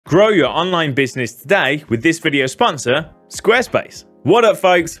Grow your online business today with this video sponsor, Squarespace. What up,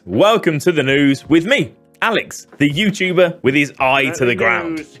 folks? Welcome to the news with me, Alex, the YouTuber with his eye to the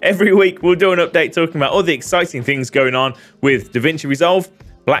ground. Every week, we'll do an update talking about all the exciting things going on with Davinci Resolve,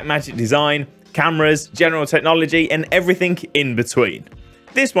 Blackmagic design, cameras, general technology, and everything in between.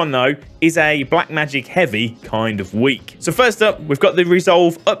 This one, though, is a Blackmagic heavy kind of week. So first up, we've got the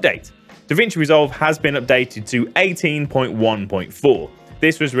Resolve update. Davinci Resolve has been updated to 18.1.4.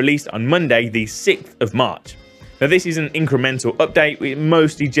 This was released on Monday, the 6th of March. Now, this is an incremental update. It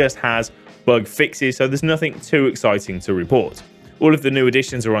mostly just has bug fixes, so there's nothing too exciting to report. All of the new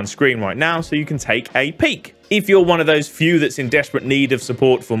additions are on screen right now, so you can take a peek. If you're one of those few that's in desperate need of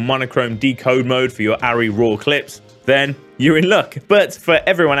support for monochrome decode mode for your ARRI RAW clips, then you're in luck. But for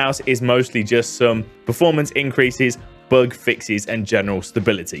everyone else, it's mostly just some performance increases, bug fixes, and general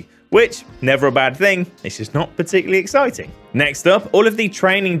stability, which, never a bad thing, it's just not particularly exciting. Next up, all of the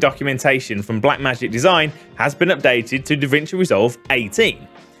training documentation from Blackmagic Design has been updated to Davinci Resolve 18.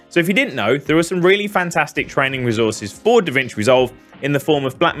 So if you didn't know, there are some really fantastic training resources for Davinci Resolve in the form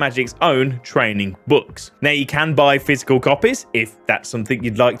of Blackmagic's own training books. Now, you can buy physical copies if that's something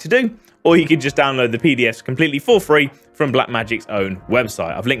you'd like to do, or you can just download the PDFs completely for free from Blackmagic's own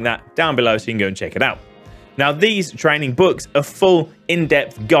website. I've linked that down below so you can go and check it out. Now, these training books are full,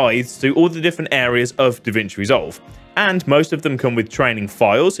 in-depth guides to all the different areas of Davinci Resolve, and most of them come with training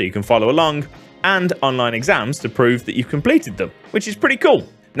files so you can follow along, and online exams to prove that you've completed them, which is pretty cool.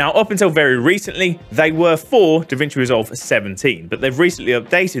 Now, up until very recently, they were for Davinci Resolve 17, but they've recently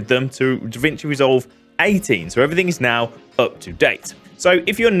updated them to Davinci Resolve 18, so everything is now up to date. So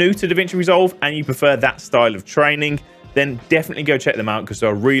if you're new to Davinci Resolve and you prefer that style of training, then definitely go check them out because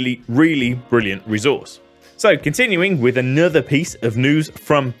they're a really, really brilliant resource. So continuing with another piece of news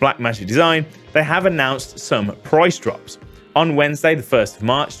from Blackmagic Design, they have announced some price drops. On Wednesday, the 1st of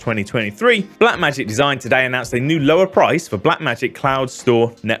March 2023, Blackmagic Design today announced a new lower price for Blackmagic Cloud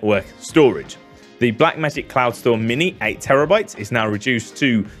Store network storage. The Blackmagic Cloud Store Mini 8TB is now reduced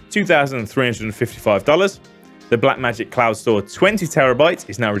to $2,355. The Blackmagic Cloud Store 20TB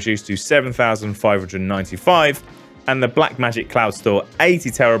is now reduced to $7,595. And the Blackmagic Cloud Store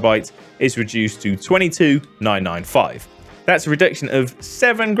 80TB is reduced to $22,995. That's a reduction of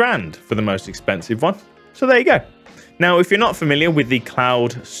 $7 grand for the most expensive one. So there you go. Now, if you're not familiar with the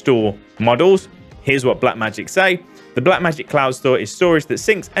Cloud Store models, here's what Blackmagic say. The Blackmagic Cloud Store is storage that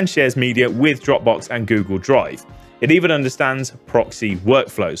syncs and shares media with Dropbox and Google Drive. It even understands proxy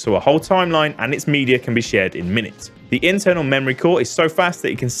workflows, so a whole timeline and its media can be shared in minutes. The internal memory core is so fast that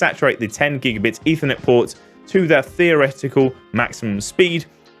it can saturate the 10 gigabit Ethernet ports to their theoretical maximum speed,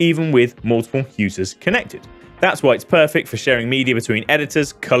 even with multiple users connected. That's why it's perfect for sharing media between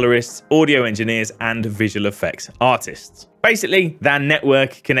editors, colorists, audio engineers, and visual effects artists. Basically, they're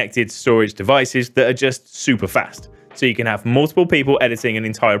network-connected storage devices that are just super fast. So you can have multiple people editing an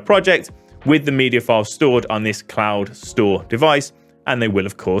entire project with the media files stored on this cloud store device, and they will,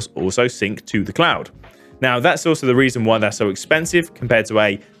 of course, also sync to the cloud. Now, that's also the reason why they're so expensive compared to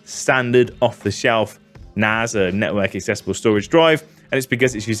a standard off-the-shelf NAS, a network accessible storage drive, and it's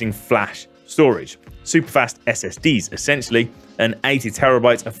because it's using flash storage. Super fast SSDs, essentially, and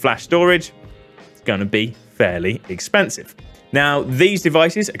 80TB of flash storage. It's going to be fairly expensive. Now, these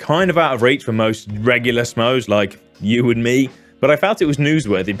devices are kind of out of reach for most regular smos like you and me, but I felt it was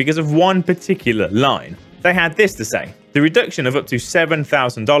newsworthy because of one particular line. They had this to say: the reduction of up to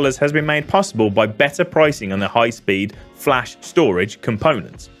 $7,000 has been made possible by better pricing on the high-speed flash storage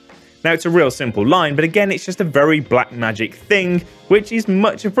components. Now, it's a real simple line, but again, it's just a very Blackmagic thing, which is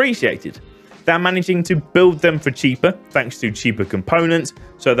much appreciated. They're managing to build them for cheaper, thanks to cheaper components,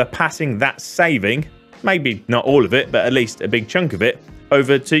 so they're passing that saving, maybe not all of it, but at least a big chunk of it,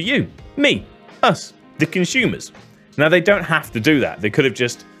 over to you, me, us, the consumers. Now, they don't have to do that. They could have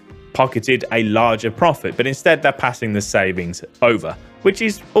just pocketed a larger profit, but instead they're passing the savings over, which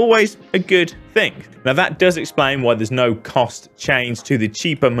is always a good thing. Now, that does explain why there's no cost change to the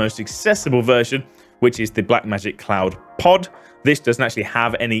cheaper, most accessible version, which is the Blackmagic Cloud Pod. This doesn't actually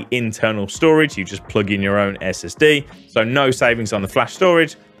have any internal storage. You just plug in your own SSD, so no savings on the flash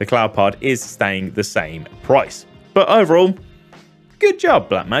storage. The Cloud Pod is staying the same price. But overall, good job,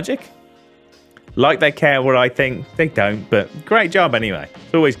 Blackmagic. Like they care what I think, they don't, but great job anyway.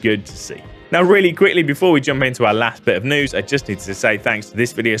 It's always good to see. Now, really quickly, before we jump into our last bit of news, I just need to say thanks to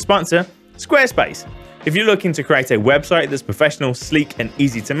this video sponsor, Squarespace. If you're looking to create a website that's professional, sleek, and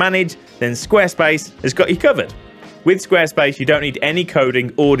easy to manage, then Squarespace has got you covered. With Squarespace, you don't need any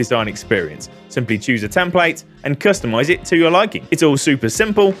coding or design experience. Simply choose a template and customize it to your liking. It's all super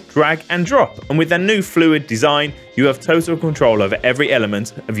simple, drag and drop, and with their new fluid design, you have total control over every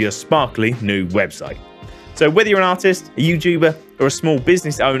element of your sparkly new website. So whether you're an artist, a YouTuber, or a small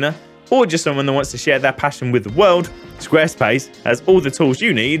business owner, or just someone that wants to share their passion with the world, Squarespace has all the tools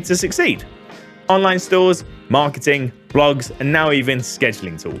you need to succeed. Online stores, marketing, blogs, and now even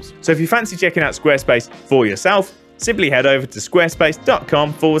scheduling tools. So if you fancy checking out Squarespace for yourself, simply head over to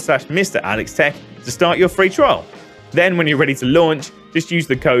squarespace.com/MrAlexTech to start your free trial. Then when you're ready to launch, just use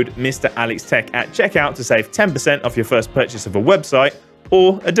the code MrAlexTech at checkout to save 10% off your first purchase of a website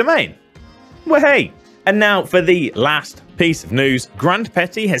or a domain. Well, hey! And now for the last piece of news. Grant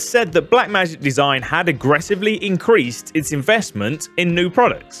Petty has said that Blackmagic Design had aggressively increased its investment in new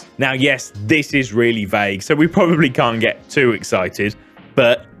products. Now, yes, this is really vague, so we probably can't get too excited,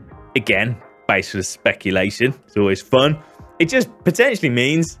 but again, baseless speculation. It's always fun. It just potentially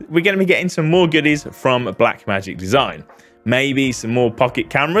means we're going to be getting some more goodies from Blackmagic Design. Maybe some more pocket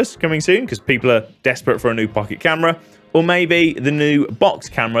cameras coming soon because people are desperate for a new pocket camera, or maybe the new box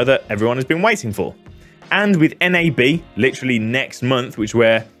camera that everyone has been waiting for. And with NAB, literally next month, which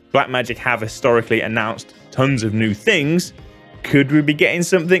where Blackmagic have historically announced tons of new things, could we be getting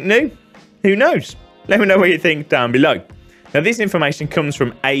something new? Who knows? Let me know what you think down below. Now, this information comes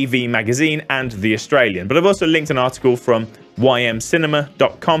from AV Magazine and The Australian, but I've also linked an article from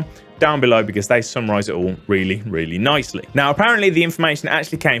ymcinema.com down below because they summarize it all really, really nicely. Now, apparently the information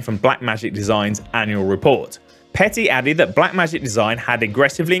actually came from Blackmagic Design's annual report. Petty added that Blackmagic Design had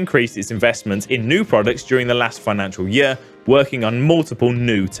aggressively increased its investment in new products during the last financial year, working on multiple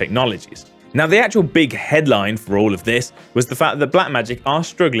new technologies. Now, the actual big headline for all of this was the fact that Blackmagic are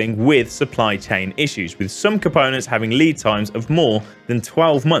struggling with supply chain issues, with some components having lead times of more than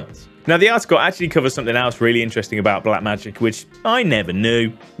 12 months. Now, the article actually covers something else really interesting about Blackmagic, which I never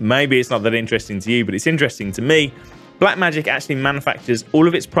knew. Maybe it's not that interesting to you, but it's interesting to me. Blackmagic actually manufactures all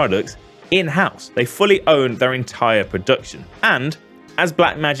of its products in-house. They fully own their entire production. And as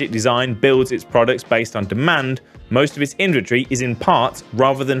Blackmagic Design builds its products based on demand, most of its inventory is in parts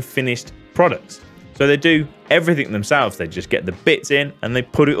rather than finished products. So they do everything themselves. They just get the bits in and they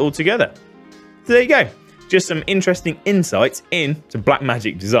put it all together. So there you go. Just some interesting insights into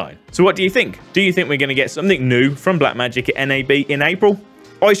Blackmagic Design. So what do you think? Do you think we're going to get something new from Blackmagic at NAB in April?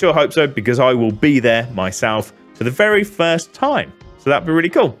 I sure hope so, because I will be there myself for the very first time. So that'd be really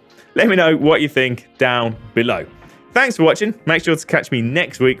cool. Let me know what you think down below. Thanks for watching. Make sure to catch me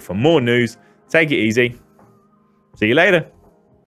next week for more news. Take it easy. See you later.